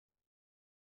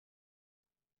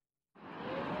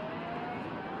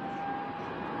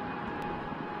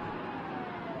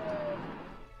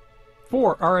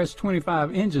4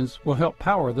 RS25 engines will help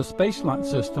power the Space Launch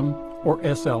System, or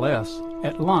SLS,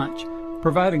 at launch,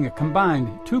 providing a combined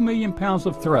 2 million pounds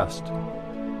of thrust.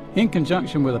 In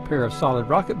conjunction with a pair of solid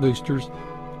rocket boosters,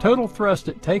 total thrust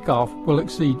at takeoff will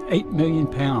exceed 8 million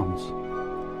pounds.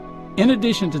 In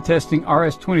addition to testing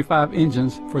RS25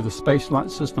 engines for the Space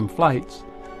Launch System flights,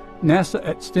 NASA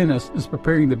at Stennis is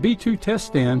preparing the B-2 test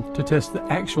stand to test the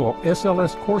actual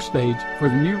SLS core stage for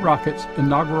the new rocket's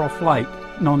inaugural flight,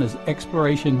 known as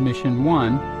Exploration Mission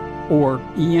 1, or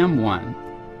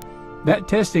EM1. That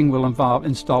testing will involve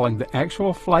installing the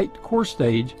actual flight core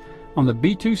stage on the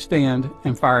B-2 stand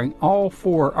and firing all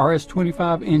 4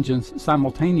 RS-25 engines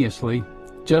simultaneously,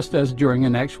 just as during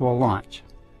an actual launch.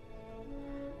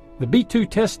 The B-2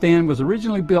 test stand was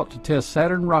originally built to test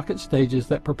Saturn rocket stages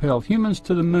that propelled humans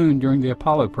to the moon during the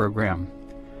Apollo program.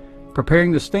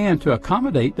 Preparing the stand to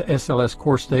accommodate the SLS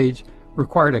core stage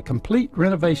required a complete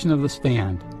renovation of the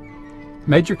stand.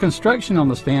 Major construction on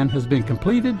the stand has been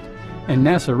completed, and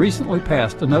NASA recently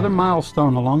passed another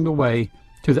milestone along the way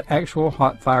to the actual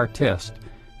hot fire test,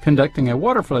 conducting a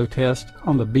water flow test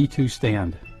on the B-2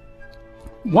 stand.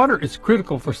 Water is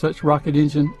critical for such rocket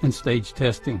engine and stage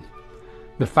testing.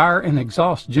 The fire and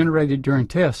exhaust generated during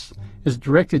tests is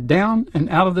directed down and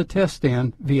out of the test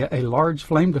stand via a large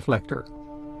flame deflector.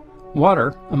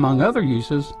 Water, among other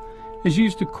uses, is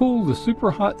used to cool the super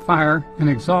hot fire and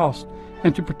exhaust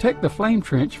and to protect the flame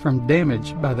trench from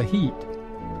damage by the heat.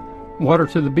 Water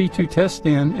to the B-2 test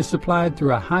stand is supplied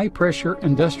through a high-pressure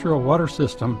industrial water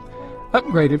system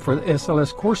upgraded for the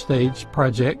SLS core stage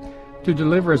project to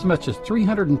deliver as much as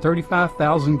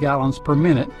 335,000 gallons per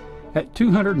minute at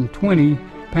 220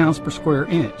 pounds per square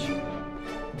inch.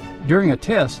 During a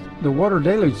test, the water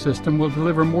deluge system will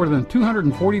deliver more than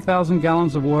 240,000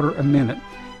 gallons of water a minute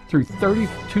through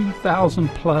 32,000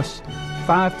 plus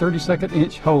 5 32nd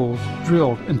inch holes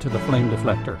drilled into the flame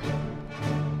deflector.